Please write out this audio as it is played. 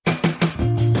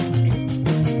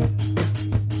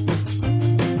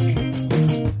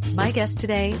My guest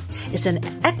today is an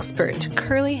expert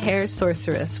curly hair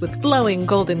sorceress with flowing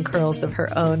golden curls of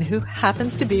her own who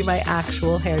happens to be my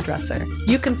actual hairdresser.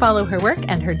 You can follow her work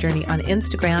and her journey on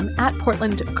Instagram at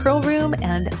Portland Curl Room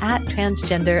and at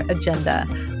Transgender Agenda.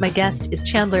 My guest is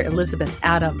Chandler Elizabeth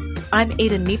Adam. I'm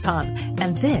Aiden Nippon,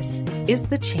 and this is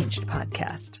the Changed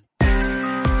Podcast.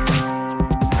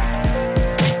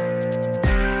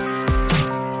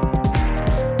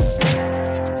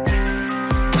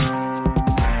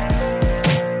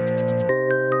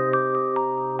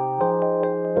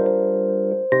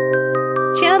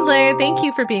 Chandler, thank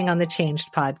you for being on the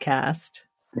Changed Podcast.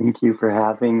 Thank you for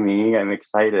having me. I'm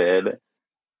excited.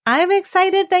 I'm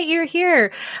excited that you're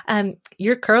here.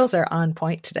 Your curls are on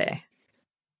point today.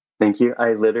 Thank you.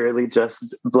 I literally just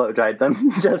blow dried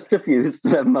them just a few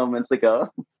moments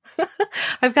ago.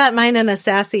 I've got mine in a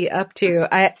sassy updo.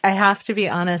 I have to be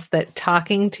honest that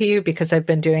talking to you, because I've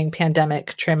been doing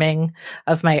pandemic trimming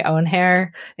of my own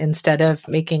hair instead of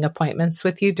making appointments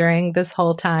with you during this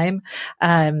whole time,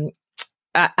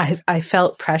 I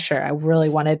felt pressure. I really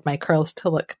wanted my curls to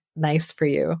look nice for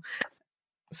you.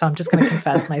 So I'm just going to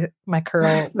confess my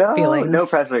curl feelings. No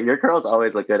pressure. Your curls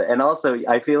always look good. And also,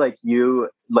 I feel like you,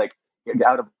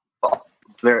 out of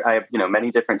there, I have,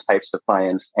 many different types of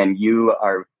clients, and you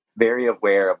are very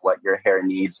aware of what your hair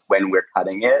needs when we're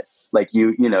cutting it.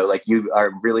 You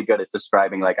are really good at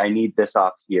describing, I need this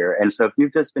off here. And so if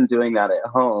you've just been doing that at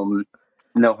home,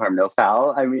 no harm, no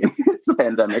foul. I mean, it's a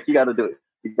pandemic. You got to do it.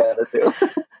 You gotta do.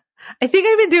 I think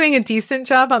I've been doing a decent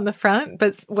job on the front,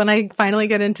 but when I finally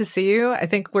get in to see you, I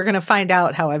think we're going to find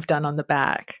out how I've done on the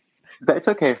back. But it's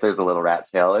okay if there's a little rat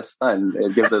tail. It's fun.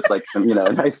 It gives us some,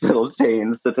 nice little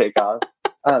chains to take off.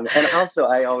 And also,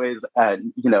 I always,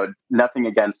 nothing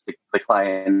against the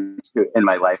clients in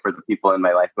my life or the people in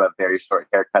my life who have very short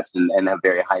haircuts and have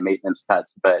very high maintenance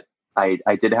cuts. But I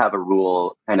did have a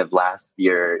rule kind of last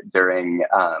year during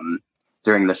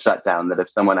the shutdown that if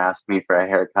someone asked me for a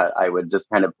haircut, I would just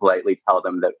kind of politely tell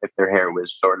them that if their hair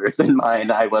was shorter than mine,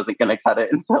 I wasn't going to cut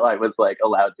it until I was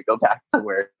allowed to go back to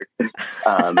work.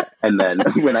 And then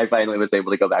when I finally was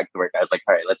able to go back to work, I was like,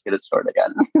 all right, let's get it short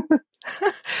again.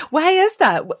 Why is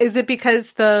that? Is it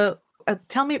because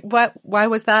tell me why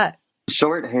was that?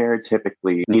 Short hair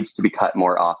typically needs to be cut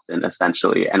more often,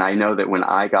 essentially. And I know that when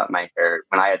I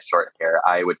had short hair,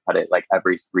 I would cut it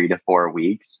every 3 to 4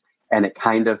 weeks. And it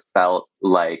kind of felt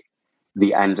like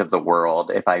the end of the world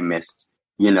if I missed,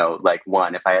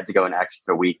 if I had to go an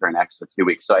extra week or an extra 2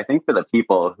 weeks. So I think for the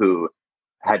people who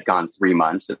had gone 3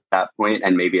 months at that point,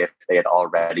 and maybe if they had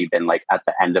already been at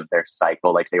the end of their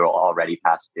cycle, they were already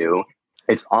past due,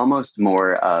 it's almost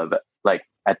more of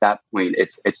at that point,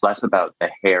 it's less about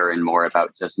the hair and more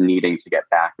about just needing to get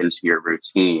back into your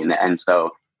routine. And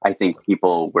so I think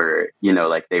people were,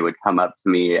 they would come up to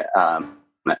me,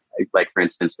 for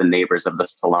instance, the neighbors of the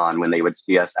salon, when they would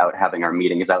see us out having our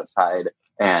meetings outside,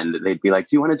 and they'd be like,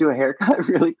 do you want to do a haircut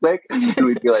really quick? And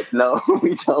we'd be like, no,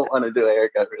 we don't want to do a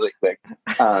haircut really quick.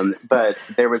 But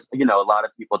there was, a lot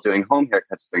of people doing home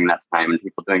haircuts during that time and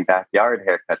people doing backyard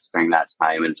haircuts during that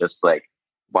time, and just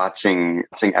watching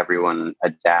everyone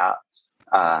adapt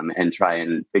and try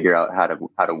and figure out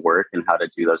how to work and how to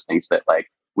do those things that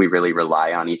we really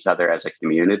rely on each other as a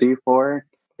community for.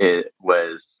 It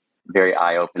was very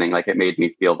eye-opening. It made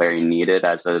me feel very needed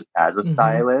as a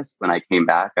stylist. When I came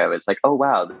back, I was like, oh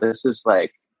wow, this is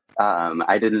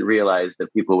I didn't realize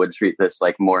that people would treat this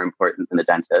more important than a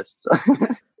dentist.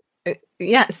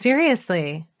 Yeah,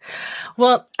 seriously.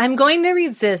 Well, I'm going to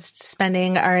resist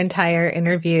spending our entire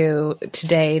interview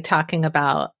today talking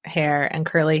about hair and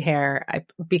curly hair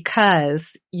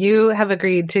because you have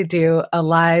agreed to do a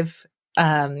live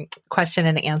question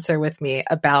and answer with me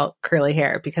about curly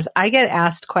hair, because I get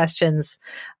asked questions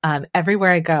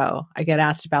everywhere I go. I get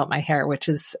asked about my hair, which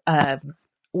is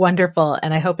wonderful,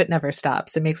 and I hope it never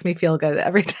stops. It makes me feel good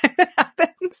every time it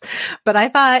happens. But I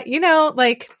thought,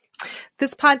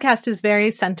 this podcast is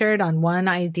very centered on one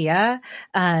idea,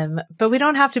 but we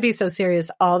don't have to be so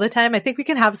serious all the time. I think we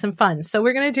can have some fun. So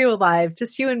we're going to do a live,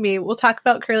 just you and me. We'll talk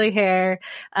about curly hair,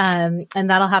 and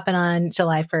that'll happen on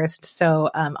July 1st.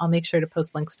 So I'll make sure to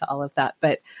post links to all of that.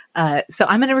 But so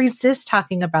I'm going to resist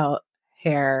talking about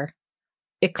hair,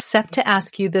 except to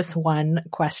ask you this one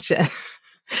question,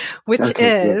 which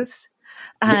is,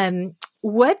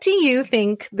 what do you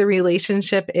think the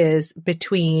relationship is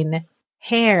between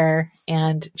hair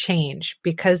and change?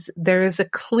 Because there is a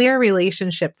clear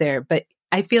relationship there, but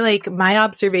I feel like my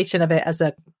observation of it as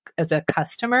a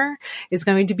customer is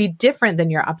going to be different than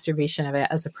your observation of it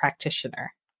as a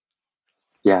practitioner.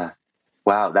 Yeah.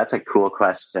 Wow. That's a cool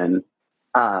question.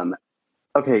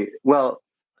 Okay. Well,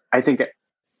 I think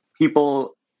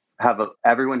people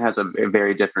everyone has a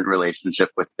very different relationship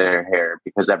with their hair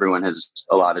because everyone has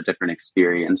a lot of different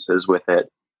experiences with it.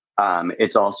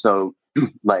 It's also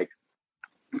like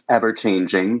ever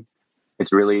changing.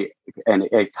 It's really, and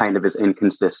it kind of is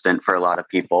inconsistent for a lot of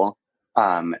people.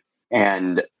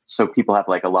 And so people have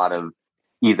like a lot of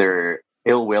either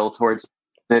ill will towards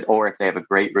it, or if they have a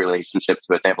great relationship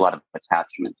to it, they have a lot of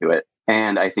attachment to it.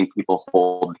 And I think people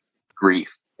hold grief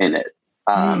in it.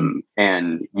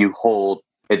 And you hold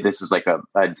it. This is like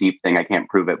a deep thing. I can't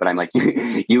prove it, but I'm like,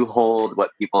 you hold what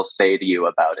people say to you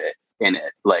about it in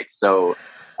it. Like, so,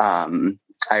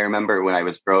 I remember when I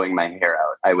was growing my hair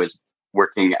out, I was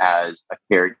working as a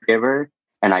caregiver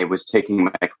and I was taking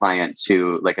my client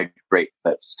to like a Great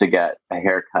Clips to get a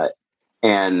haircut.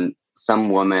 And some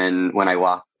woman, when I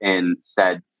walked in,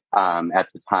 said, at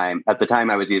the time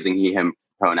I was using he, him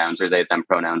pronouns or they, them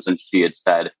pronouns. And she had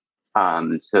said,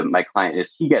 to my client,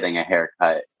 is he getting a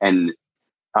haircut? And,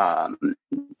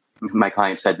 my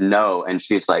client said no. And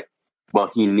she's like,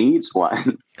 well, he needs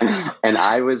one. And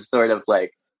I was sort of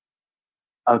like,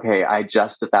 okay, I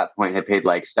just at that point had paid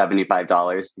like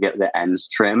 $75 to get the ends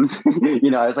trimmed.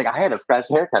 I was like, I had a fresh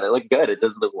haircut. It looked good. It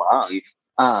just was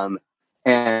long.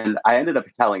 And I ended up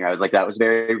telling her, I was like, that was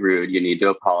very rude. You need to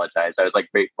apologize. I was like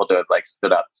grateful to have like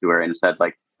stood up to her and said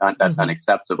like, that's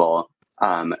unacceptable.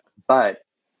 But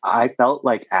I felt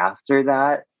like after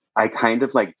that, I kind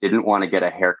of like didn't want to get a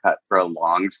haircut for a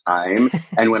long time.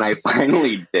 And when I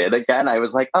finally did again, I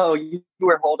was like, oh, you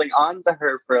were holding on to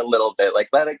her for a little bit. Like,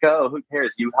 let it go. Who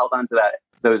cares? You held on to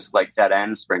those like dead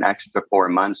ends for an extra 4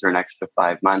 months or an extra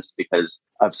 5 months because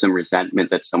of some resentment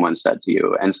that someone said to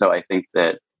you. And so I think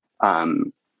that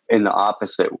in the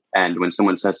opposite end, when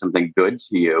someone says something good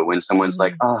to you, when someone's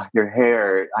like, oh, your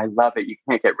hair, I love it, you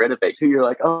can't get rid of it, too, you're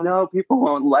like, oh no, people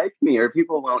won't like me, or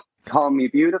people won't call me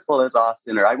beautiful as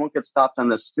often, or I won't get stopped on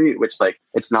the street, which like,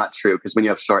 it's not true. Because when you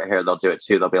have short hair, they'll do it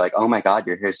too. They'll be like, oh my God,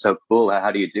 your hair's so cool.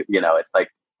 How do you do, it's like,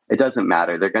 it doesn't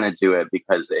matter. They're going to do it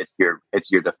because it's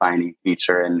your defining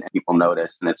feature and people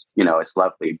notice, and it's, it's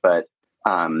lovely. But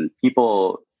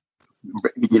people,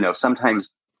 sometimes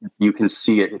you can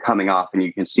see it coming off and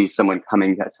you can see someone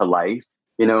coming to life,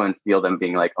 and feel them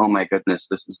being like, oh my goodness,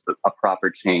 this is a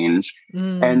proper change.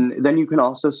 And then you can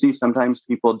also see sometimes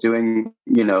people doing,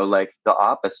 like the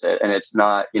opposite. And it's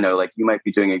not, like you might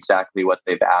be doing exactly what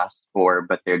they've asked for,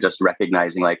 but they're just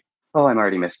recognizing like, oh, I'm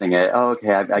already missing it. Oh,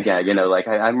 okay.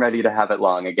 I'm ready to have it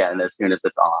long again as soon as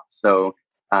it's off. So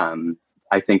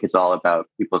I think it's all about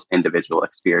people's individual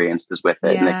experiences with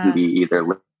it. Yeah. And it can be either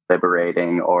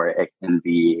liberating or it can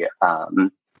be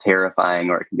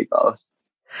terrifying, or it can be both.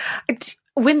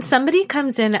 When somebody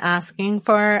comes in asking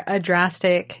for a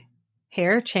drastic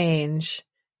hair change,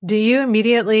 do you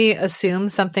immediately assume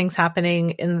something's happening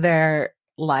in their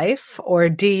life? Or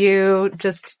do you're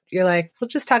like, we'll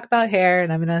just talk about hair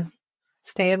and I'm going to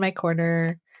stay in my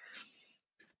corner?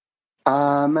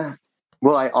 Well,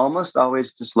 I almost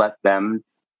always just let them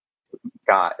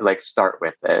start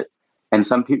with it. And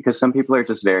some people are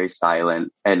just very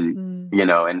silent and,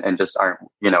 and just aren't,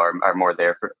 are more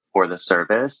there for the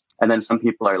service. And then some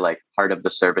people are like, part of the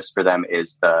service for them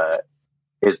is the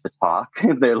talk.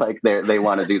 They're like, they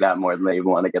want to do that more than they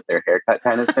want to get their haircut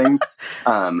kind of thing.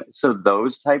 So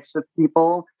those types of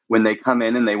people, when they come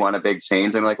in and they want a big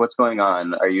change, I'm like, what's going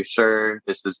on? Are you sure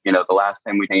this is, the last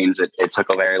time we changed it, it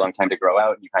took a very long time to grow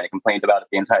out. You kind of complained about it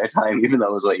the entire time, even though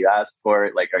it was what you asked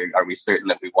for. Like, are we certain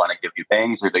that we want to give you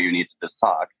bangs, or do you need to just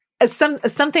talk?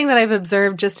 Something that I've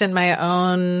observed just in my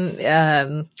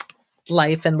own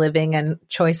life and living and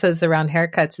choices around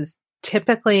haircuts is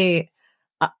typically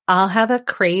I'll have a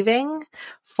craving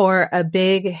for a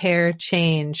big hair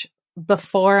change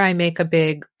before I make a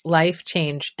big life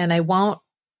change. And I won't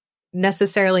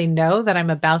necessarily know that I'm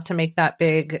about to make that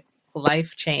big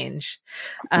life change.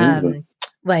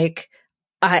 Like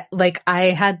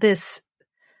I had this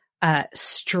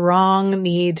strong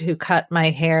need to cut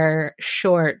my hair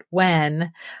short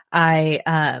when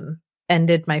I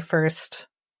ended my first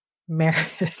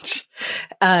marriage.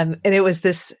 And it was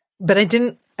this, but I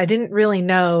didn't really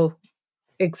know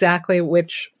exactly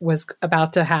which was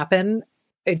about to happen.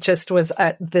 It just was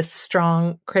this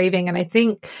strong craving. And I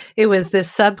think it was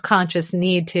this subconscious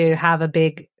need to have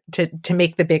to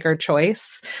make the bigger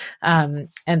choice. And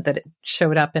that it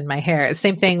showed up in my hair.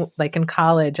 Same thing, like in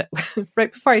college,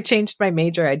 right before I changed my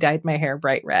major, I dyed my hair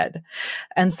bright red.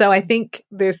 And so I think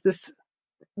there's this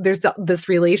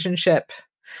relationship,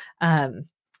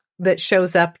 that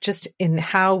shows up just in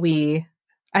how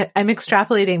I'm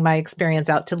extrapolating my experience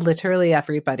out to literally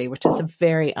everybody, which is a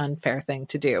very unfair thing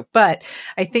to do. But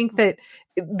I think that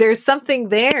there's something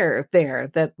there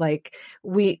that like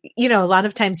a lot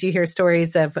of times you hear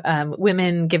stories of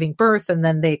women giving birth and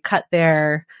then they cut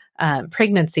their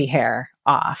pregnancy hair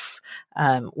off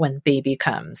when baby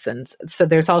comes. And so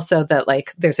there's also that,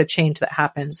 like, there's a change that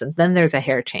happens and then there's a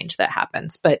hair change that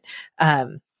happens. But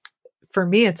for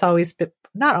me, it's always been,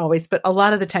 not always, but a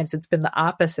lot of the times it's been the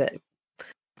opposite.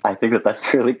 I think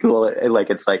that's really cool.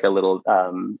 It's like a little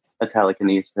a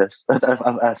telekinesis,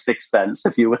 a sixth sense,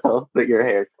 if you will, that your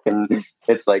hair can.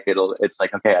 It's like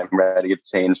okay, I'm ready to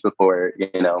change before,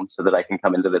 so that I can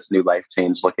come into this new life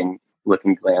change looking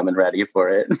glam and ready for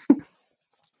it.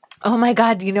 Oh my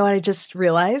God! You know what I just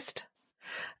realized?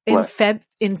 In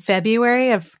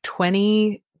February of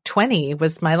 2020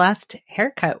 was my last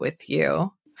haircut with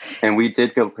you, and we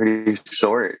did go pretty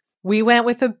short. We went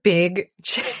with a big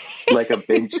change. Like a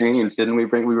big change, didn't we?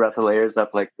 We brought the layers up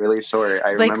like really short.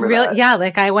 I remember that. Yeah,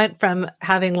 like I went from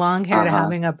having long hair to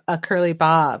having a curly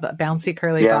bob, a bouncy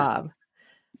curly bob.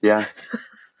 Yeah.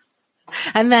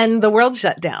 And then the world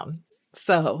shut down.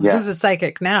 So who's a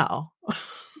psychic now?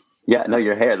 Yeah, no,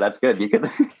 your hair, that's good. You could.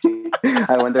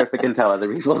 I wonder if it can tell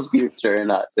other people's future or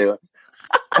not too.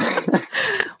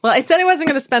 Well, I said I wasn't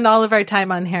going to spend all of our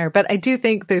time on hair, but I do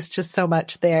think there's just so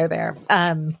much there.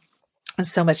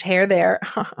 So much hair there.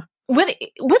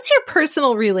 What's your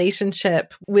personal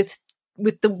relationship with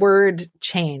the word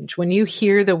change? When you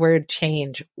hear the word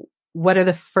change, what are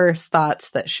the first thoughts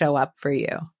that show up for you?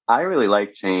 I really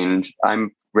like change.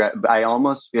 I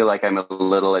almost feel like I'm a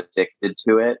little addicted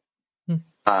to it.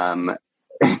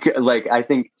 I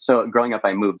think so. Growing up,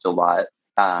 I moved a lot.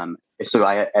 So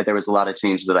there was a lot of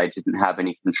change that I didn't have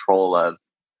any control of.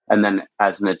 And then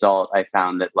as an adult, I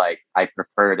found that like I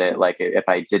preferred it. Like if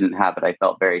I didn't have it, I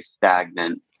felt very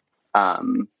stagnant.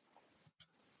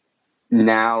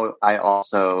 Now I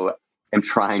also am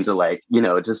trying to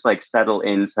just like settle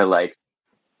into like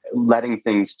letting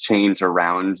things change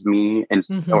around me and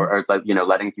or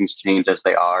letting things change as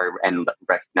they are and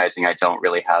recognizing I don't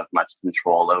really have much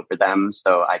control over them.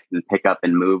 So I can pick up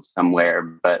and move somewhere,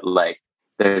 but like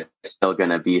there's still going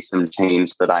to be some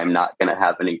change that I'm not going to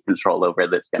have any control over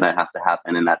that's going to have to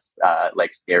happen. And that's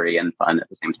like scary and fun at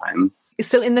the same time.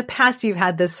 So in the past, you've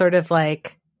had this sort of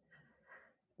like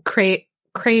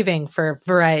craving for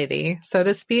variety, so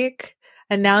to speak.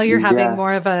 And now you're having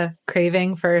more of a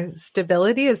craving for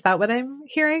stability. Is that what I'm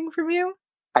hearing from you?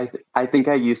 I think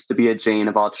I used to be a Jane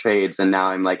of all trades, and now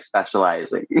I'm like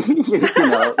specializing.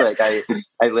 Like I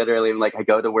literally like I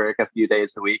go to work a few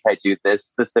days a week. I do this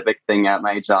specific thing at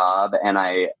my job, and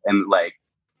I am like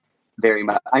very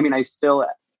much. I mean, I still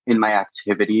in my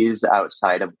activities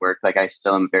outside of work, like I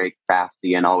still am very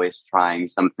crafty and always trying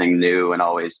something new, and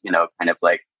always kind of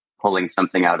like pulling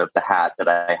something out of the hat that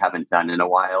I haven't done in a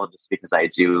while, just because I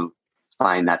do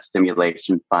find that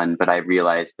stimulation fun. But I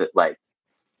realized that like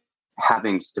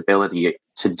having stability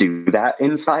to do that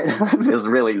inside of is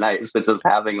really nice. It's just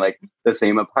having like the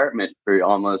same apartment for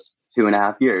almost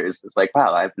 2.5 years. It's like,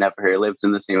 wow, I've never lived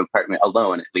in the same apartment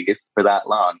alone, at least for that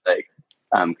long. Like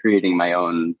creating my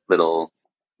own little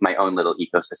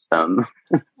ecosystem.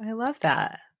 I love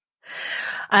that.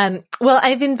 Well,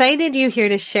 I've invited you here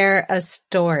to share a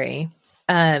story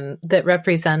that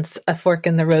represents a fork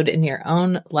in the road in your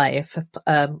own life,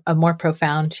 a more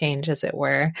profound change, as it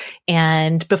were.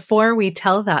 And before we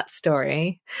tell that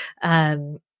story,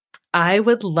 I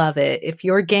would love it if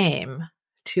you're game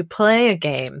to play a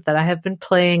game that I have been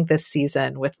playing this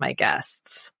season with my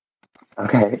guests.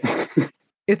 Okay.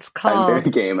 It's called... I'm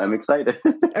very game. I'm excited.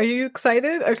 Are you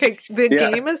excited? Okay. The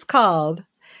game is called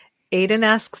Aiden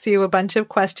Asks You a Bunch of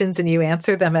Questions and You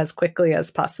Answer Them as Quickly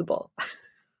as Possible.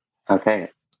 Okay.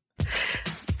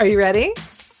 Are you ready?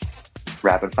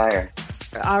 Rapid fire.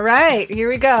 All right, here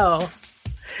we go.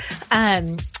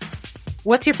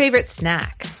 What's your favorite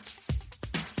snack?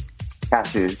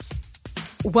 Cashews.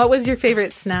 What was your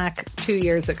favorite snack 2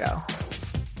 years ago?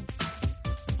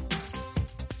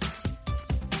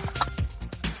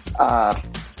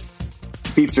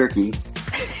 Beef jerky.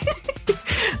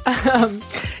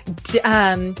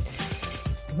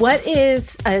 What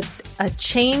is a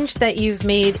change that you've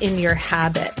made in your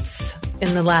habits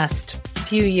in the last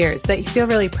few years that you feel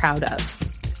really proud of?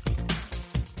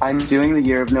 I'm doing the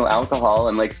year of no alcohol.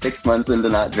 I'm like 6 months into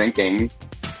not drinking.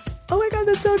 Oh my God,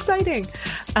 that's so exciting.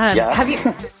 Yeah.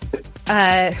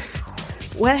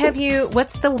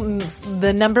 What's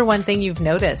the number one thing you've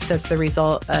noticed as the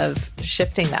result of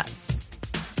shifting that?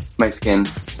 My skin.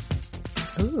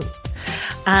 Ooh.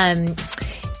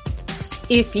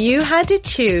 If you had to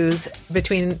choose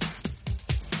between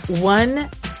one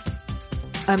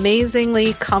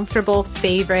amazingly comfortable,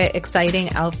 favorite,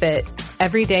 exciting outfit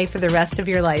every day for the rest of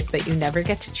your life, but you never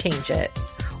get to change it,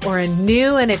 or a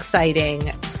new and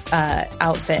exciting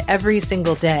outfit every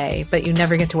single day, but you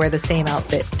never get to wear the same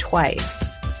outfit twice,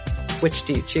 which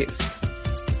do you choose?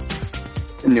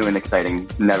 New and exciting,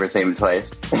 never same twice.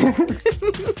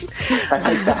 I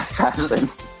like that fashion.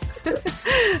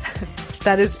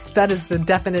 That is the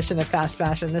definition of fast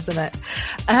fashion, isn't it?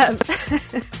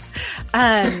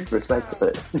 Respect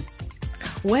it.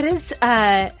 What is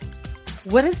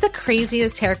the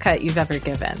craziest haircut you've ever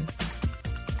given?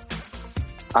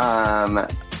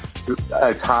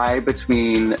 A tie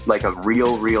between like a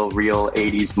real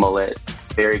 80s mullet,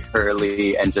 very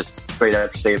curly, and just straight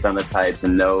up shaved on the sides,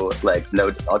 and no,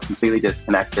 all completely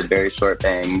disconnected, very short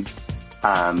bangs,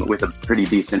 with a pretty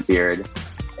decent beard.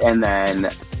 And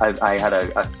then I had a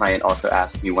client also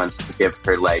ask me once to give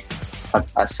her like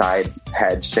a side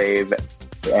head shave,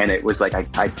 and it was like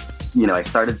I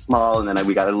started small, and then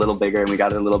we got a little bigger, and we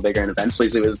got it a little bigger, and eventually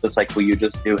it was just like, will you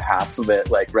just do half of it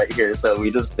like right here? So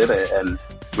we just did it, and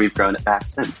we've grown it back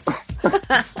since.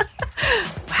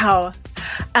 Wow.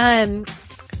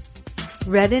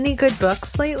 Read any good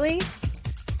books lately?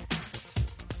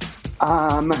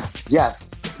 Yes.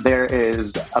 There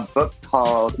is a book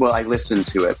called, well, I listened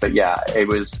to it, but yeah,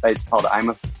 it's called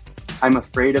I'm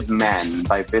Afraid of Men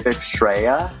by Vivek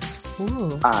Shraya.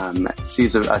 Ooh.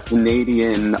 She's a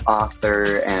Canadian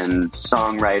author and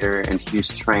songwriter, and she's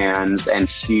trans, and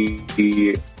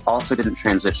she also didn't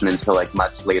transition until like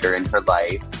much later in her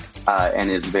life, and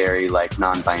is very like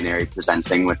non-binary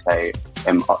presenting, which I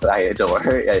adore.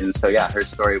 And so yeah, her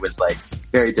story was like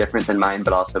very different than mine,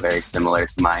 but also very similar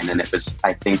to mine. And it was,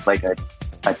 I think, like a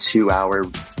 2-hour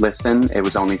listen. It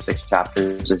was only 6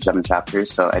 chapters or 7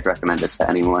 chapters, so I'd recommend it to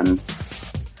anyone.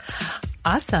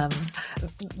 Awesome.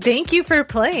 Thank you for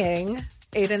playing.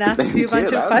 Aiden asks you a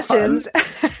bunch of questions.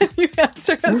 You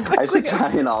answer as quickly. I should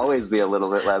try and always be a little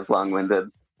bit less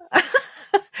long-winded.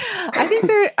 I think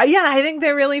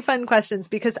they're really fun questions,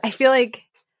 because I feel like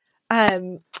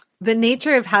the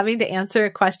nature of having to answer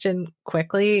a question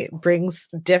quickly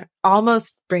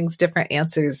almost brings different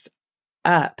answers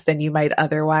up than you might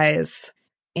otherwise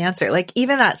answer. Like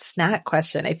even that snack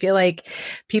question, I feel like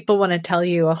people want to tell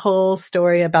you a whole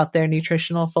story about their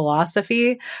nutritional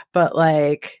philosophy, but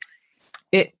like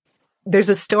there's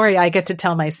a story I get to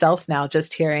tell myself now,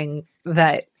 just hearing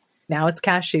that now it's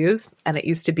cashews and it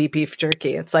used to be beef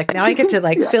jerky. It's like now I get to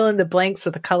like fill in the blanks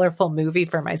with a colorful movie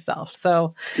for myself.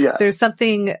 So there's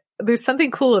something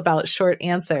cool about short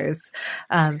answers.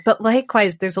 But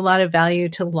likewise, there's a lot of value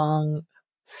to long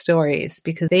stories,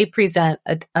 because they present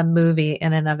a movie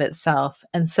in and of itself.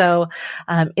 And so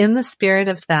in the spirit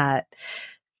of that,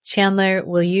 Chandler,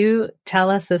 will you tell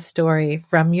us a story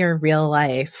from your real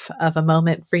life of a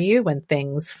moment for you when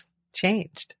things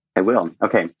changed? I will.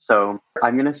 Okay. So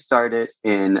I'm going to start it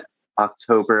in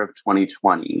October of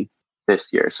 2020 this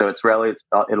year. So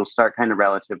it'll start kind of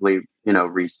relatively,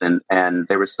 recent, and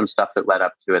there was some stuff that led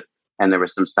up to it and there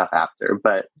was some stuff after,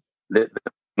 but the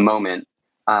moment,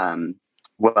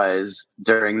 was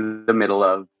during the middle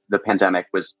of the pandemic,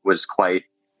 was quite,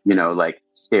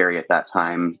 scary at that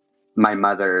time. My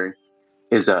mother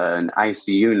is an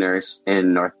ICU nurse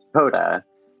in North Dakota.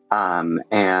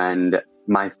 And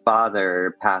my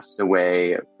father passed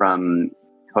away from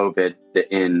COVID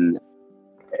in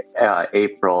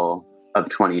April of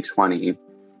 2020.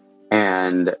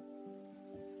 And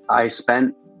I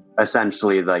spent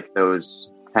essentially like those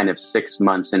kind of 6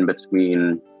 months in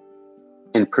between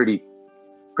in pretty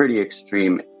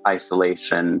extreme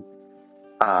isolation.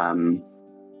 And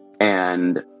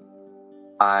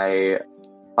I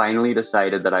finally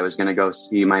decided that I was going to go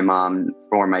see my mom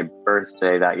for my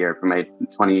birthday that year, for my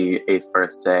 28th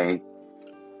birthday.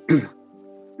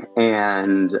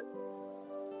 And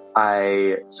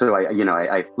I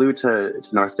flew to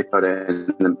North Dakota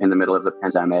in the middle of the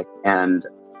pandemic, and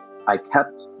I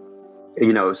kept,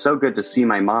 it was so good to see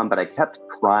my mom, but I kept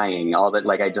crying all that,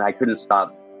 like I couldn't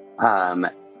stop.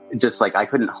 Just like I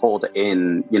couldn't hold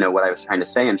in, what I was trying to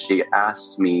say. And she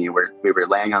asked me, we were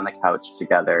laying on the couch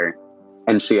together,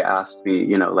 and she asked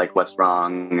me, like, what's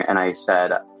wrong? And I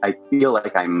said, I feel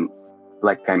like I'm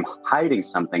hiding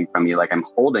something from you, like I'm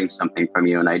holding something from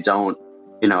you, and I don't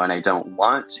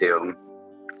want to.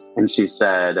 And she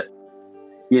said,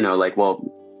 well,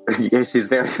 she's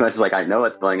very much like, I know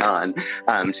what's going on.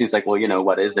 She's like, well,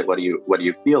 what is it? What do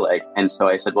you feel like? And so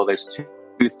I said, well, there's two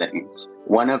things.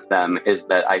 One of them is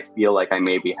that I feel like I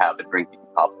maybe have a drinking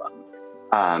problem.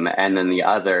 And then the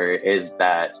other is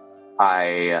that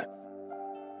I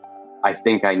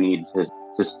think I need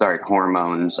to start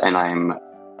hormones, and I'm,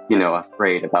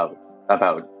 afraid about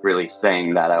really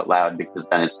saying that out loud, because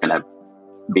then it's going to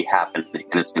be happening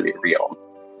and it's going to be real.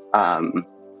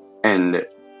 And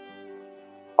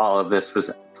all of this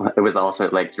it was also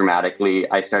like dramatically,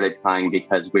 I started crying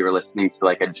because we were listening to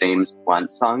like a James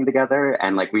Blunt song together.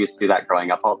 And like, we used to do that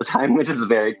growing up all the time, which is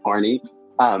very corny.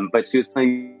 But she was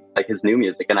playing like his new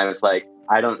music. And I was like,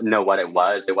 I don't know what it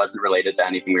was. It wasn't related to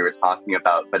anything we were talking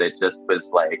about, but it just was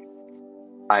like,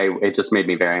 it just made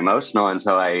me very emotional. And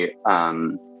so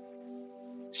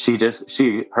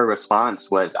her response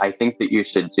was, I think that you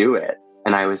should do it.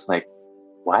 And I was like,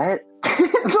 what?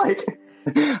 Like,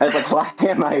 I was like,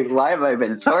 why have I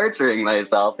been torturing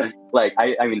myself? Like,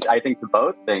 I mean, I think to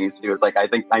both things, she was like,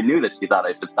 I knew that she thought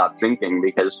I should stop drinking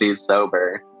because she's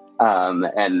sober,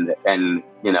 and,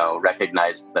 you know,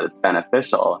 recognized that it's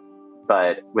beneficial.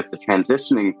 But with the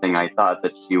transitioning thing, I thought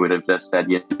that she would have just said,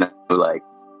 you know, like,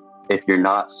 if you're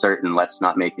not certain, let's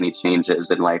not make any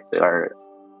changes in life that are,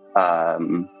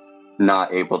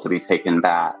 not able to be taken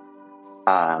back.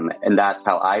 And that's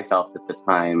how I felt at the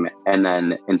time. And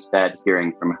then instead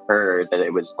hearing from her that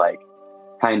it was like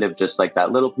kind of just like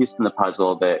that little piece in the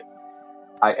puzzle that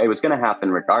it was going to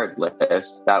happen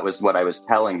regardless. That was what I was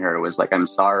telling her, was like, I'm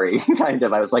sorry, kind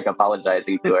of. I was like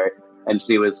apologizing to her. And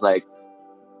she was like,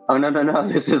 oh, no,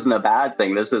 this isn't a bad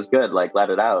thing. This is good. Like, let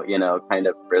it out, you know, kind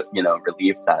of,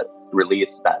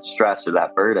 release that stress or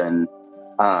that burden.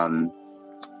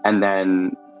 And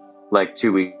then like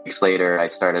 2 weeks later, I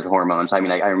started hormones. I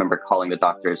mean, I remember calling the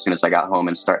doctor as soon as I got home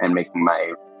and making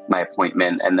my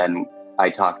appointment. And then I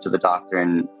talked to the doctor,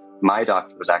 and my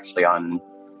doctor was actually on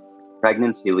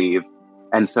pregnancy leave.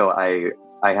 And so I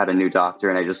had a new doctor,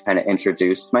 and I just kind of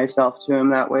introduced myself to him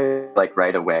that way, like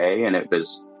right away. And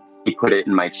he put it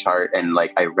in my chart, and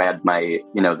like, I read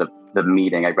the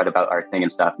meeting, I read about our thing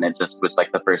and stuff. And it just was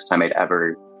like the first time I'd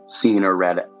ever seen or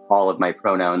read all of my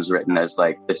pronouns written as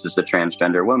like, this is the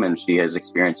transgender woman. She is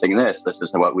experiencing this. This is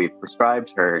what we've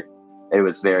prescribed her. It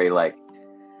was very like,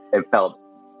 it felt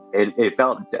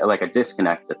like a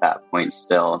disconnect at that point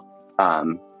still.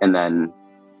 And then,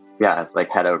 yeah, like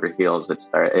head over heels,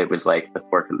 it was like the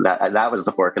fork, that was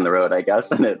the fork in the road, I guess.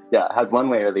 And it had one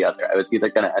way or the other. I was either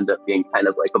going to end up being kind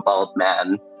of like a bald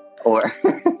man, or,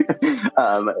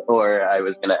 or I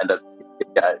was going to end up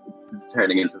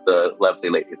turning into the lovely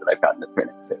lady that I've gotten to turn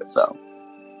into. So,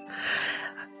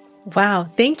 wow,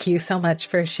 thank you so much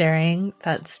for sharing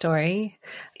that story.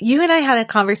 You and I had a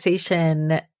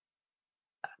conversation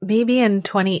maybe in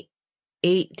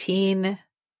 2018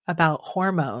 about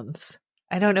hormones.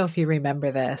 I don't know if you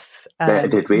remember this.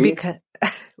 Did we? Because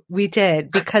we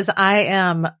did, because I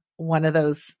am one of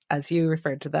those, as you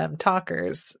referred to them,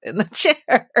 talkers in the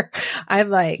chair. I'm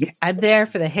like, I'm there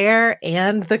for the hair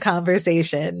and the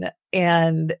conversation.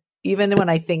 And even when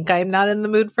I think I'm not in the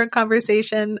mood for a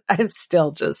conversation, I'm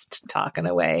still just talking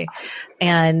away.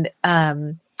 And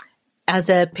as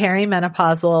a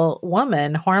perimenopausal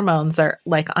woman, hormones are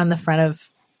like on the front of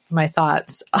my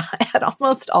thoughts at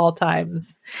almost all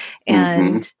times.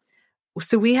 And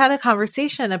so we had a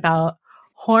conversation about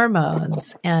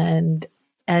hormones and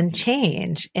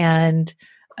change and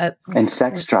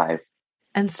sex drive.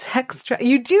 And sex drive.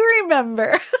 You do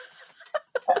remember.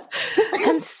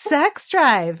 And sex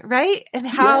drive, right? And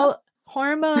how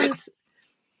hormones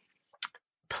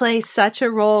play such a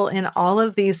role in all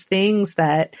of these things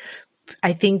that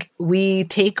I think we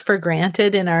take for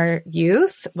granted in our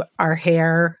youth, our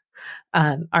hair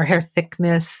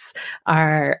thickness,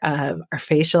 our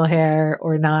facial hair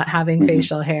or not having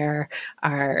facial hair,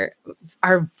 our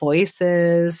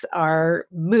voices, our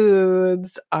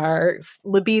moods, our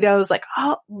libidos,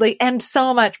 and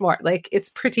so much more. Like, it's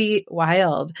pretty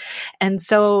wild. And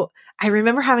so I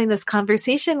remember having this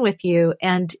conversation with you,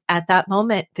 and at that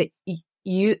moment that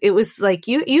it was like,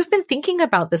 you've been thinking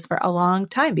about this for a long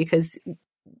time, because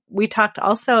we talked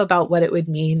also about what it would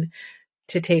mean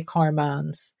to take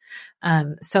hormones.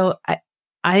 So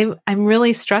I'm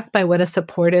really struck by what a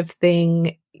supportive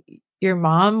thing your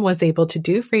mom was able to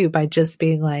do for you by just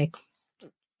being like,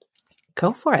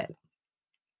 go for it.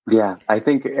 Yeah, I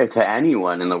think to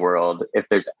anyone in the world, if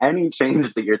there's any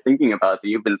change that you're thinking about that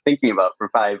you've been thinking about for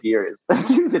 5 years,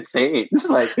 do the change.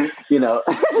 Like, you know,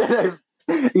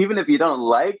 even if you don't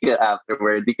like it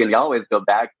afterwards, you can always go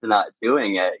back to not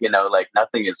doing it. You know, like,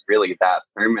 nothing is really that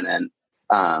permanent.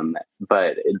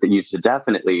 But you should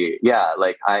definitely,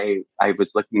 like I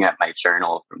was looking at my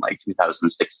journal from like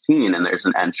 2016, and there's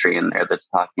an entry in there that's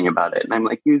talking about it. And I'm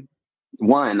like, in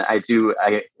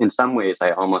some ways,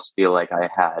 I almost feel like I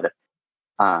had,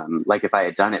 like if I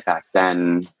had done it back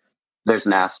then, there's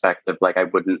an aspect of like, I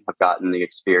wouldn't have gotten the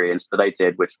experience that I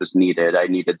did, which was needed. I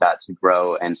needed that to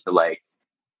grow and to like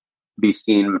be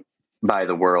seen by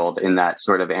the world in that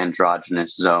sort of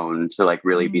androgynous zone to like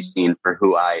really be seen for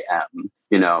who I am,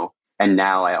 you know? And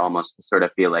now I almost sort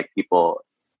of feel like people,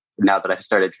 now that I've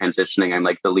started transitioning, I'm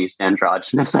like the least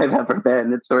androgynous I've ever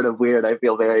been. It's sort of weird. I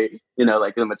feel very, you know,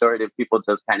 like the majority of people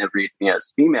just kind of read me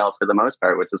as female for the most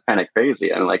part, which is kind of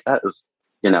crazy. I'm like, that is,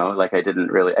 you know, like I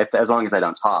didn't really, as long as I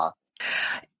don't talk.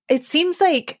 It seems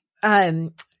like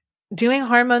doing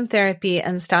hormone therapy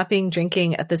and stopping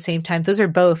drinking at the same time, those are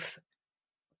both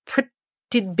pretty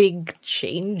big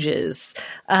changes.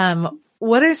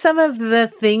 What are some of the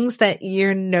things that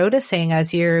you're noticing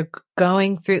as you're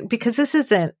going through? Because this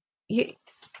isn't,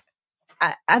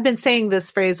 I've been saying this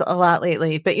phrase a lot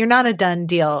lately, but you're not a done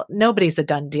deal. Nobody's a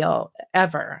done deal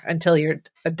ever until you're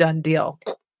a done deal,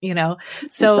 you know?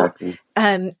 So,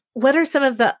 Exactly. what are some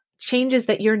of the changes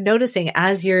that you're noticing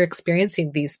as you're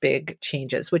experiencing these big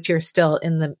changes, which you're still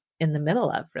in the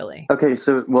middle of, really? Okay.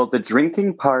 So, well, the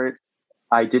drinking part,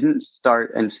 I didn't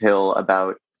start until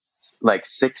about like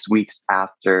 6 weeks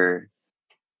after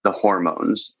the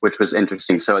hormones, which was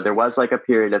interesting. So there was like a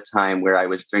period of time where I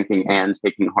was drinking and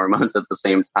taking hormones at the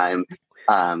same time.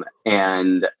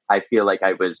 And I feel like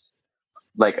I was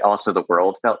like, also the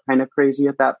world felt kind of crazy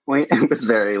at that point. It was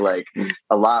very like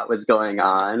a lot was going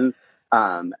on.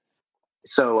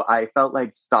 So I felt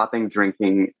like stopping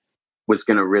drinking was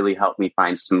going to really help me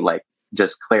find some like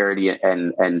just clarity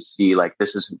and see like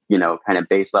this is, you know, kind of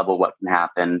base level what can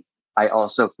happen. I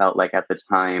also felt like at the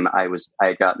time I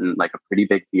had gotten like a pretty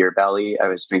big beer belly. I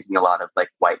was drinking a lot of like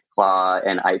White Claw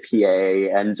and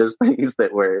IPA and just things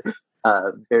that were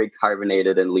very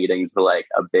carbonated and leading to like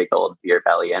a big old beer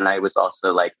belly. And I was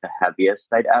also like the heaviest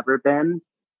I'd ever been.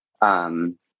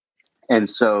 And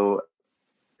so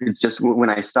just when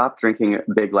I stopped drinking,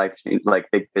 big life change, like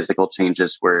big physical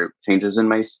changes were changes in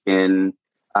my skin,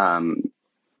 a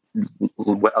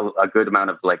good amount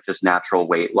of like just natural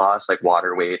weight loss, like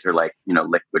water weight or like, you know,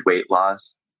 liquid weight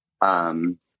loss.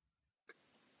 And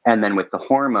then with the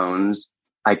hormones,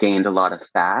 I gained a lot of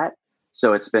fat.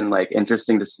 So it's been like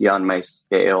interesting to see on my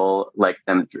scale, like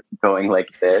them going like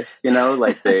this, you know,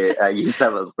 like I used to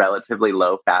have a relatively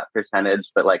low fat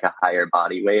percentage, but like a higher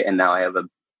body weight. And now I have a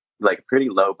like pretty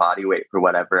low body weight for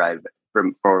whatever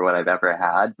for what I've ever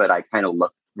had. But I kind of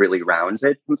look really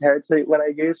rounded compared to what I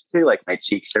used to. Like my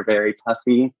cheeks are very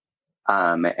puffy.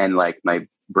 And like my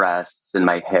breasts and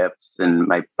my hips and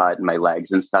my butt and my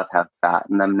legs and stuff have fat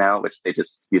in them now, which they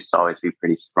just used to always be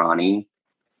pretty scrawny.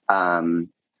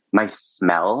 My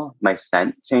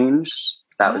scent changed.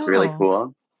 That was really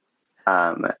cool.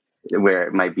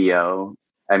 Where my BO,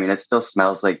 I mean, it still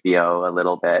smells like BO a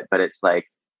little bit, but it's like,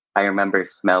 I remember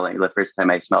smelling the first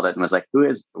time I smelled it and was like, who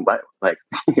is what? Like,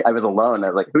 I was alone. I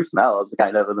was like, who smells?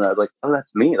 Kind of. And I was like, oh, that's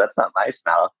me. That's not my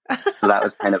smell. So that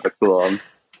was kind of a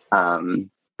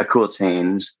cool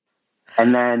change.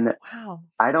 And then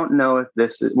I don't know if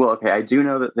this is, well, okay, I do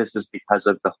know that this is because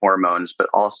of the hormones, but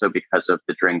also because of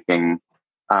the drinking.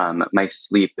 My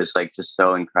sleep is like just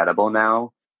so incredible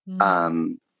now.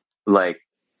 Like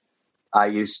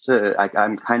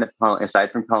I'm kind of calling,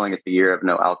 aside from calling it the year of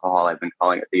no alcohol, I've been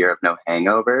calling it the year of no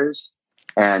hangovers.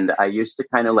 And I used to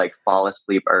kind of like fall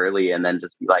asleep early and then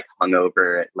just be like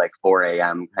hungover at like 4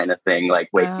 a.m. kind of thing, like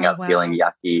waking up feeling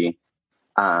yucky.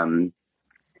 And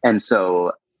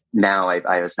so now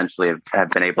I essentially have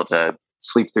been able to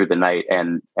sleep through the night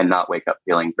and not wake up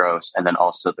feeling gross. And then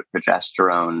also the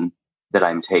progesterone that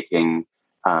I'm taking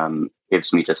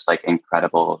gives me just like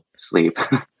incredible sleep.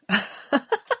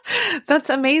 That's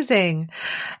amazing.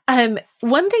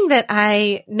 One thing that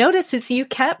I noticed is you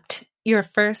kept your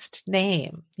first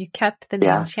name. You kept the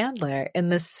name Chandler in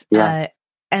this,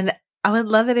 and I would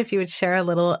love it if you would share a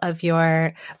little of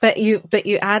but you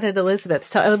added Elizabeth.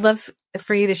 So I would love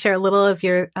for you to share a little of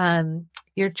your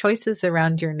choices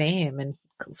around your name and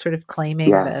sort of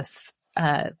claiming this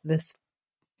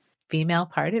female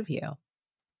part of you.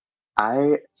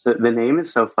 So the name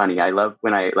is so funny. I love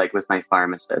when I like with my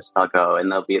pharmacist, I'll go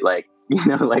and they'll be like, you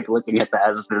know, like looking at the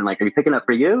address and like, are you picking up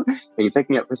for you? Are you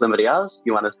picking up for somebody else?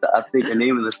 You want us to update your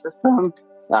name in the system?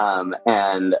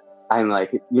 And I'm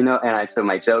like, you know, so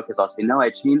my joke is I'll say, no,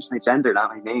 I changed my gender,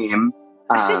 not my name.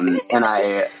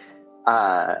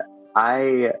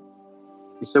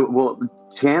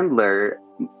 Chandler,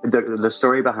 the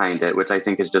story behind it, which I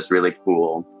think is just really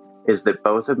cool, is that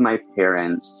both of my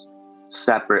parents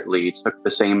separately took the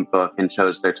same book and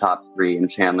chose their top 3,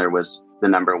 and Chandler was the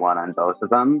number 1 on both of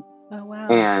them. Oh, wow.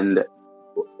 And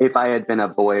if I had been a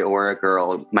boy or a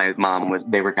girl, my mom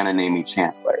they were going to name me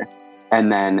Chandler. And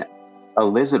then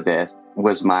Elizabeth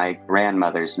was my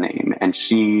grandmother's name, and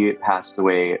she passed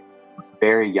away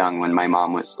very young when my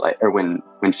mom was like, or when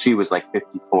she was like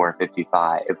 54,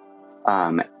 55.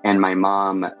 And my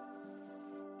mom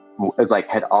like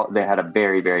they had a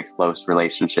very, very close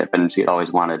relationship, and she had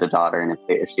always wanted a daughter. And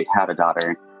if she had a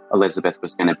daughter, Elizabeth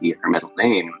was going to be her middle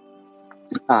name.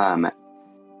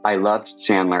 I loved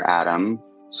Chandler Adam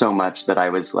so much that I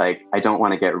was like, I don't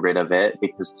want to get rid of it,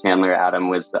 because Chandler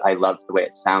Adam I loved the way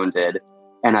it sounded.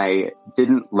 And I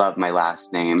didn't love my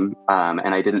last name.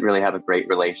 And I didn't really have a great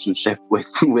relationship with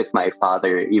my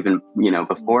father. Even,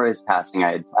 before his passing,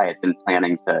 I had been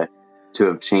planning to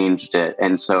have changed it.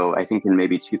 And so I think in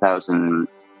maybe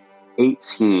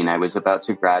 2018, I was about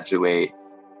to graduate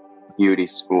beauty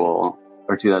school,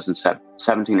 or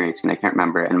 2017 or 18, I can't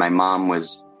remember. And my mom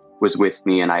was with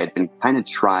me, and I had been kind of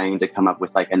trying to come up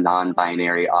with like a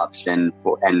non-binary option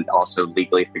and also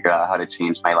legally figure out how to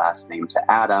change my last name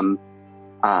to Adam,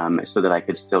 so that I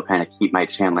could still kind of keep my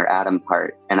Chandler Adam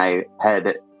part. And I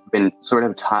had been sort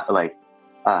of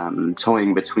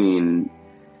toying between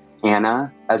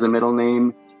Anna as a middle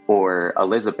name or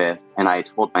Elizabeth. And I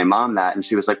told my mom that, and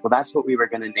she was like, well, that's what we were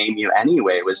going to name you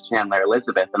anyway, was Chandler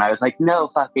Elizabeth. And I was like, no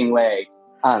fucking way.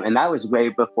 And that was way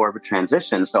before the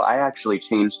transition. So I actually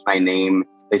changed my name.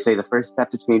 They say the first step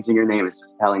to changing your name is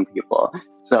just telling people.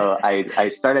 So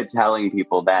I started telling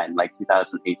people then, like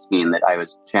 2018, that I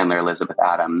was Chandler Elizabeth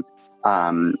Adam.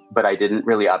 But I didn't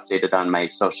really update it on my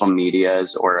social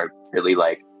medias or really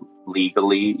like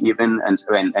legally even.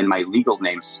 And my legal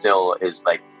name still is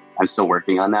like, I'm still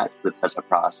working on that. It's such a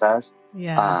process.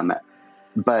 Yeah.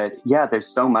 But yeah, there's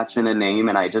so much in a name.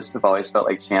 And I just have always felt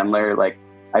like Chandler, like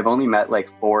I've only met like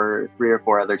 3 or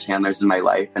 4 other Chandlers in my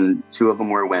life, and 2 of them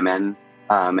were women.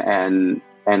 And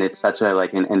it's such a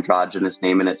like an androgynous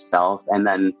name in itself. And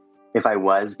then if I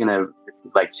was going to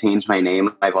like change my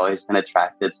name, I've always been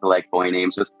attracted to like boy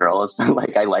names with girls. So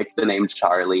like I like the name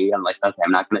Charlie. I'm like, okay,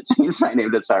 I'm not going to change my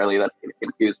name to Charlie. That's going to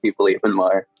confuse people even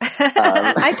more.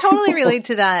 I totally relate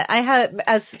to that. I had,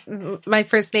 as my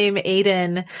first name,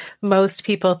 Aiden, most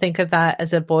people think of that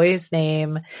as a boy's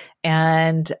name.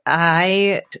 And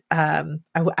I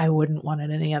wouldn't want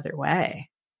it any other way.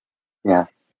 Yeah.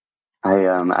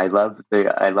 I love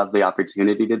the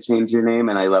opportunity to change your name,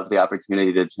 and I love the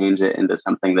opportunity to change it into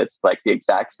something that's like the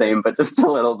exact same, but just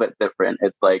a little bit different.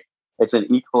 It's like, it's an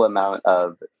equal amount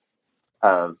of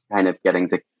kind of getting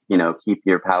to, keep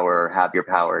your power or have your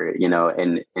power,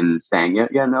 in saying,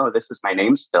 yeah, no, this is my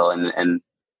name still. And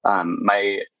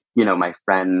my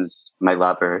friends, my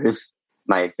lovers,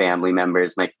 my family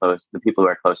members, the people who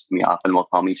are close to me often will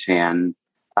call me Shan.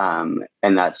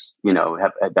 And that's,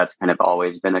 that's kind of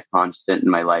always been a constant in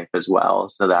my life as well.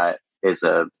 So that is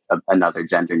another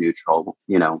gender neutral,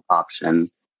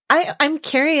 option. I'm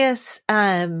curious,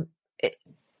 in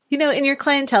your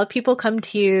clientele, people come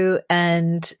to you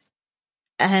and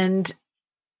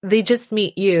they just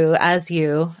meet you as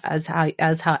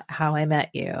how I met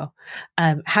you.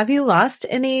 Have you lost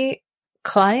any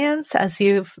clients as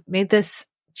you've made this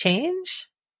change?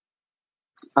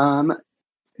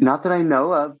 Not that I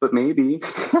know of, but maybe.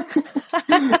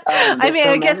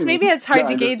 I guess maybe it's hard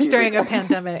to gauge during a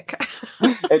pandemic.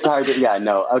 It's hard to, yeah,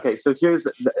 no. Okay, so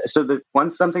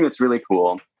something that's really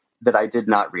cool that I did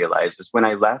not realize is when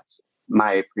I left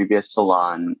my previous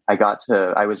salon,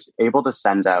 I was able to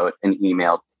send out an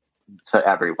email to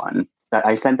everyone.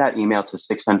 I sent that email to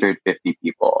 650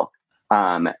 people.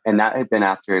 And that had been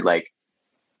after like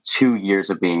 2 years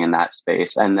of being in that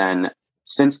space. And then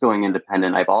since going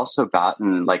independent, I've also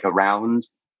gotten like around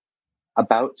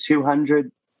about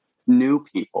 200 new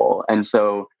people. And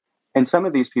some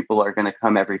of these people are going to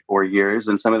come every 4 years,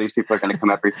 and some of these people are going to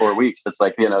come every 4 weeks. It's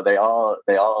like, they all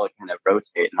kind of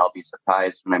rotate, and I'll be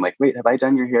surprised when I'm like, wait, have I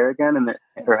done your hair again?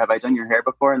 Or have I done your hair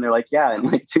before? And they're like, yeah, in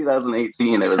like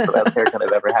 2018, it was the best haircut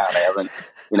I've ever had. I haven't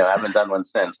done one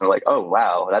since. And we're like, oh,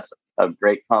 wow, that's a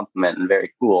great compliment and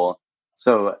very cool.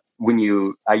 So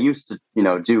I used to,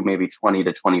 do maybe 20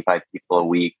 to 25 people a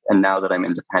week. And now that I'm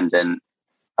independent,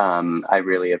 I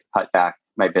really have cut back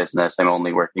my business. I'm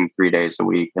only working 3 days a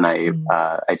week. And I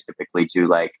typically do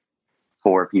like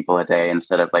 4 people a day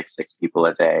instead of like 6 people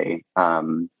a day.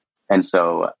 And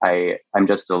so I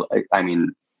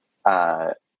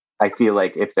feel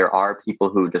like if there are people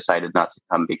who decided not to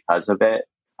come because of it,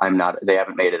 they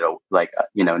haven't made it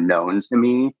known to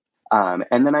me.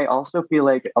 And then I also feel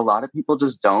like a lot of people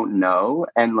just don't know,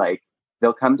 and like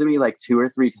they'll come to me like 2 or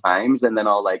 3 times, and then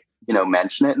I'll like,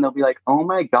 mention it, and they'll be like, oh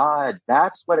my God,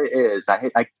 that's what it is.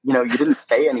 You didn't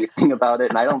say anything about it,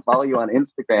 and I don't follow you on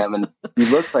Instagram, and you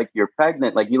look like you're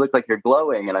pregnant, like you look like you're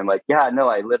glowing. And I'm like, yeah, no,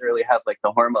 I literally have like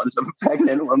the hormones of a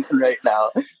pregnant woman right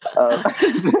now.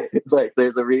 Like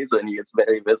there's a reason it's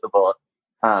very visible.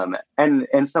 And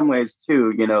in some ways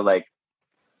too, like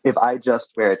if I just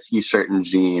wear a t-shirt and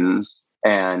jeans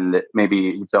and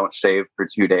maybe don't shave for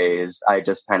 2 days, I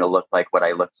just kind of look like what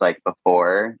I looked like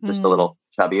before, just a little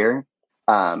chubbier.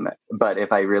 But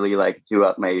if I really like do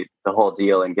up the whole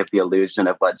deal and give the illusion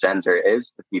of what gender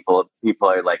is to people, people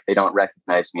are like, they don't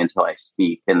recognize me until I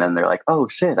speak. And then they're like, oh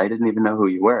shit, I didn't even know who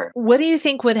you were. What do you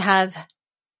think would have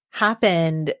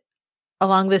happened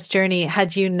along this journey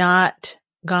had you not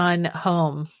gone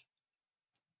home?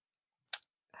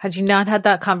 Had you not had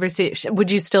that conversation, would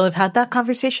you still have had that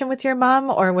conversation with your mom?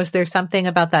 Or was there something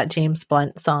about that James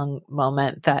Blunt song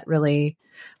moment that really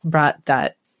brought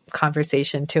that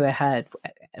conversation to a head?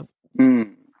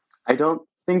 I don't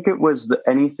think it was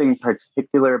anything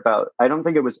particular I don't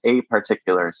think it was a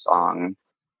particular song.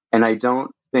 And I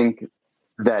don't think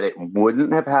that it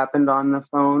wouldn't have happened on the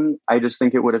phone. I just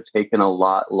think it would have taken a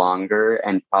lot longer.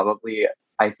 And probably,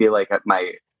 I feel like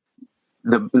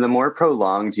the more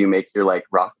prolonged you make your like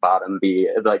rock bottom be,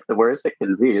 like the worse it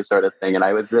can be, sort of thing. And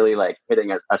I was really like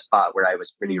hitting a spot where I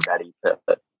was pretty ready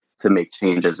to make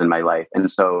changes in my life. And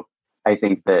so I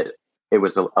think that it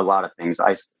was a lot of things.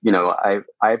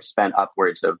 I've spent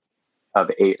upwards of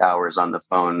 8 hours on the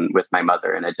phone with my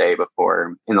mother in a day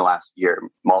before in the last year,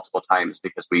 multiple times,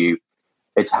 because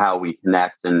it's how we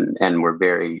connect and we're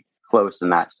very close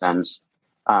in that sense.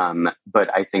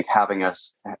 But I think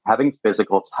having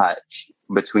physical touch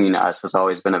between us has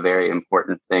always been a very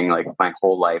important thing. Like my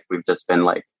whole life, we've just been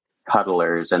like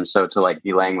cuddlers. And so to like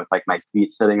be laying with like my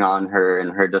feet sitting on her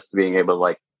and her just being able to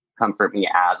like comfort me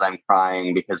as I'm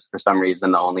crying, because for some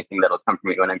reason, the only thing that'll comfort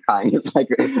me when I'm crying is like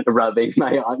rubbing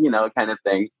my arm, kind of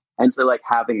thing. And so like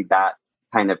having that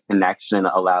kind of connection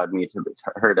allowed me to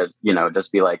her to,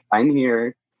 just be like, I'm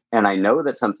here. And I know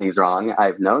that something's wrong.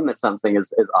 I've known that something is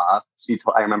off.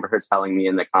 I remember her telling me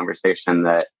in the conversation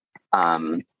that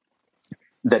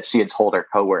that she had told her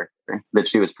coworker that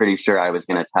she was pretty sure I was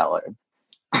going to tell her.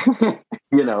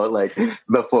 Like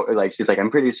before, like she's like,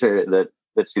 I'm pretty sure that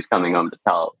she's coming home to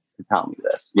tell me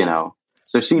this.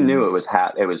 So she knew it was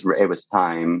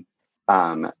time.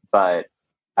 But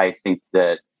I think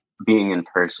that being in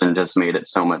person just made it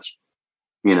so much,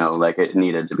 like it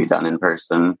needed to be done in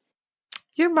person.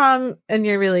 Your mom and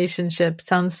your relationship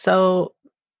sounds so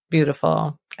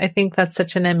beautiful. I think that's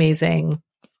such an amazing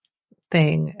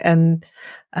thing. And,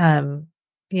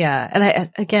 yeah.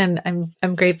 And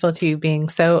I'm grateful to you being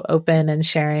so open and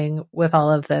sharing with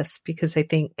all of this, because I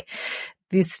think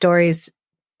these stories,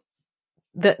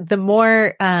 the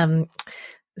more,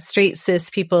 straight cis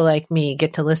people like me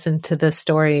get to listen to the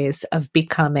stories of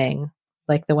becoming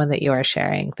like the one that you are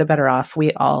sharing, the better off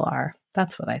we all are.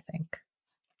 That's what I think.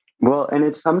 Well, and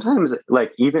it's sometimes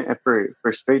like even for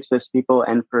straight cis people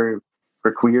and for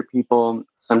queer people,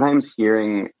 sometimes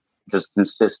hearing just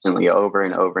consistently over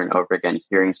and over and over again,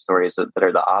 hearing stories that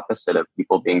are the opposite of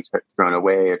people being thrown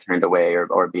away or turned away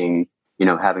or being,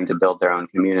 having to build their own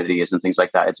communities and things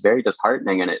like that. It's very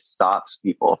disheartening, and it stops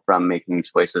people from making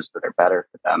choices that are better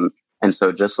for them. And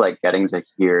so just like getting to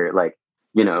hear like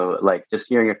just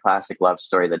hearing a classic love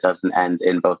story that doesn't end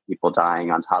in both people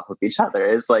dying on top of each other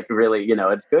is like really,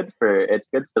 it's good for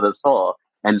the soul.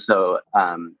 And so,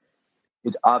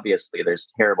 obviously there's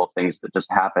terrible things that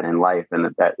just happen in life,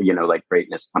 and that, like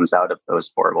greatness comes out of those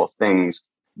horrible things.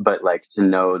 But like to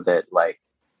know that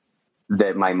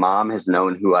that my mom has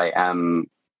known who I am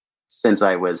since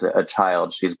I was a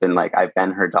child. She's been like, I've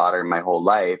been her daughter my whole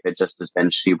life. It just has been,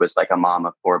 she was like a mom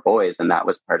of 4 boys, and that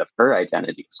was part of her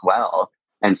identity as well.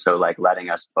 And so like letting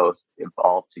us both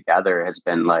evolve together has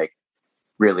been like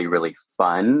really, really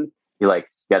fun. Like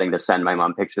getting to send my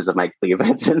mom pictures of my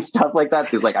cleavage and stuff like that.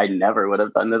 She's like, I never would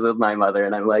have done this with my mother.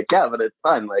 And I'm like, yeah, but it's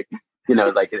fun. Like,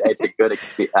 like it's a good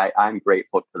experience. I'm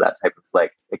grateful for that type of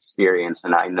like experience.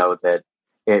 And I know that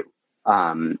if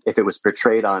it was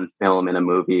portrayed on film in a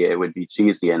movie, it would be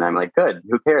cheesy. And I'm like, good,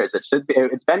 who cares? It should be,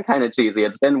 it's been kind of cheesy.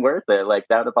 It's been worth it. Like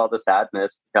out of all the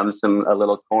sadness comes a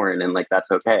little corn, and like, that's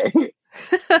okay.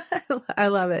 I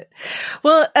love it.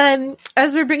 Well,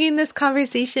 as we're bringing this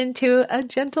conversation to a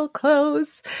gentle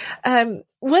close,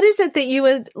 what is it that you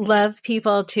would love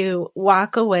people to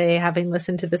walk away having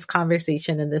listened to this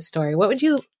conversation and this story? What would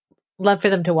you love for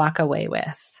them to walk away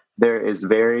with? There is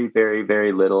very, very,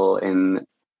 very little in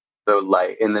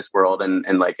this world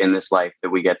and like in this life that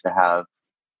we get to have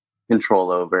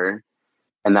control over,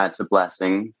 and that's a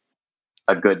blessing,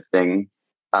 a good thing.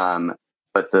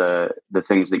 But the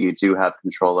things that you do have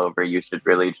control over, you should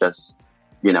really just,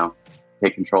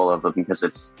 take control of them, because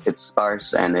it's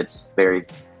sparse and it's very,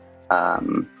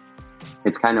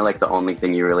 it's kind of like the only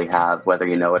thing you really have, whether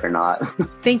you know it or not.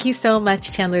 Thank you so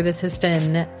much, Chandler. This has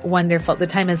been wonderful. The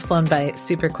time has flown by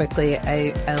super quickly.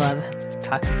 I love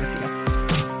talking with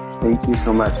you. Thank you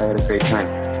so much. I had a great time.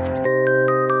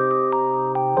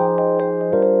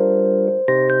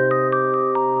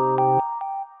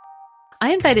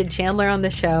 I invited Chandler on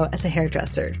the show as a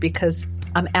hairdresser because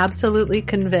I'm absolutely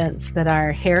convinced that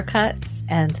our haircuts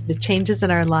and the changes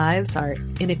in our lives are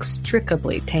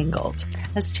inextricably tangled.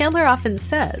 As Chandler often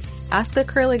says, ask a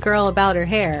curly girl about her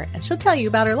hair and she'll tell you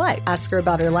about her life. Ask her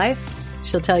about her life,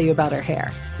 she'll tell you about her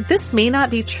hair. This may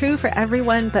not be true for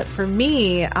everyone, but for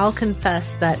me, I'll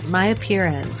confess that my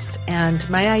appearance and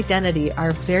my identity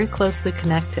are very closely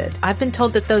connected. I've been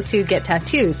told that those who get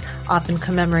tattoos often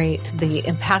commemorate the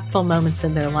impactful moments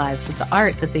in their lives with the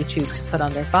art that they choose to put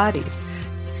on their bodies.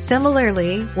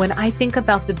 Similarly, when I think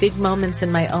about the big moments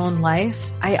in my own life,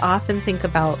 I often think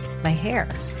about my hair.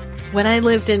 When I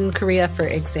lived in Korea, for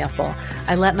example,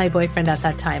 I let my boyfriend at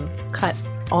that time cut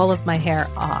all of my hair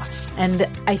off. And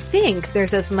I think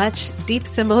there's as much deep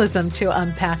symbolism to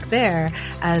unpack there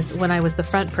as when I was the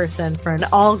front person for an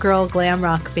all-girl glam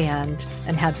rock band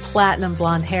and had platinum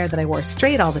blonde hair that I wore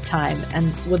straight all the time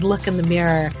and would look in the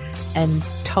mirror and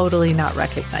totally not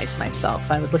recognize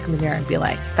myself. I would look in the mirror and be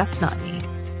like, that's not me.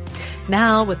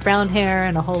 Now, with brown hair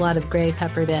and a whole lot of gray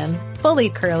peppered in, fully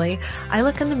curly, I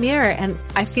look in the mirror and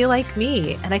I feel like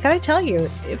me. And I gotta tell you,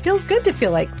 it feels good to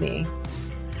feel like me.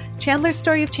 Chandler's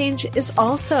story of change is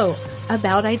also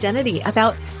about identity,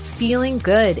 about feeling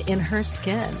good in her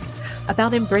skin,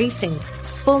 about embracing,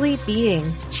 fully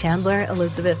being Chandler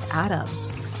Elizabeth Adam.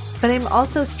 But I'm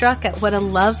also struck at what a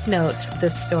love note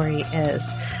this story is,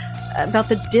 about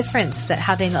the difference that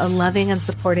having a loving and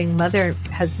supporting mother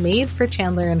has made for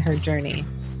Chandler in her journey.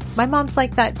 My mom's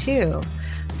like that too,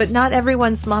 but not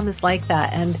everyone's mom is like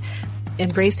that, and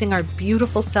embracing our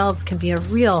beautiful selves can be a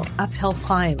real uphill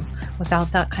climb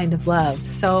without that kind of love.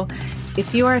 So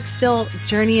if you are still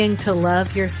journeying to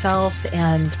love yourself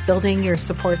and building your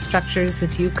support structures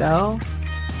as you go,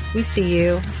 we see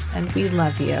you and we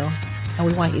love you and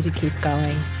we want you to keep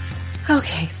going.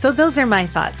 Okay, so those are my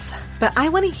thoughts, but I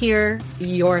want to hear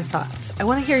your thoughts. I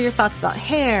want to hear your thoughts about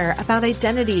hair, about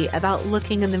identity, about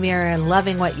looking in the mirror and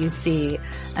loving what you see,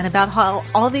 and about how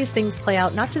all these things play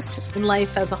out, not just in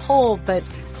life as a whole, but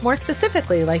more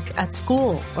specifically, like at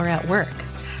school or at work.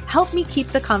 Help me keep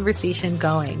the conversation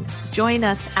going. Join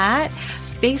us at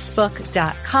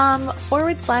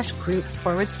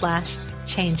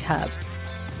facebook.com/groups/Change Hub.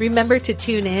 Remember to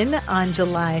tune in on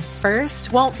July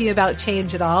 1st. Won't be about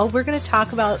change at all. We're going to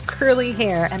talk about curly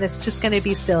hair, and it's just going to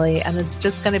be silly, and it's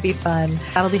just going to be fun.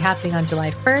 That'll be happening on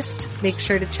July 1st. Make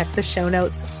sure to check the show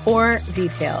notes for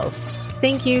details.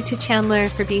 Thank you to Chandler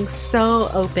for being so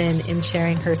open in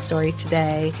sharing her story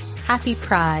today. Happy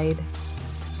Pride.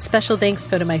 Special thanks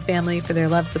go to my family for their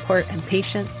love, support, and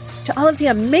patience. To all of the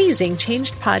amazing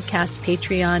Changed Podcast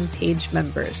Patreon page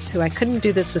members who I couldn't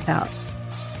do this without.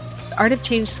 Art of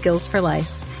Change Skills for Life,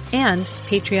 and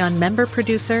Patreon member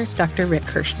producer, Dr. Rick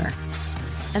Kirshner.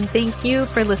 And thank you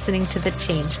for listening to the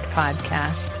Changed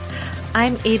Podcast.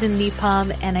 I'm Aiden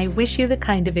Nepom, and I wish you the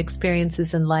kind of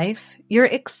experiences in life you're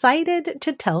excited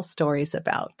to tell stories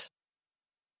about.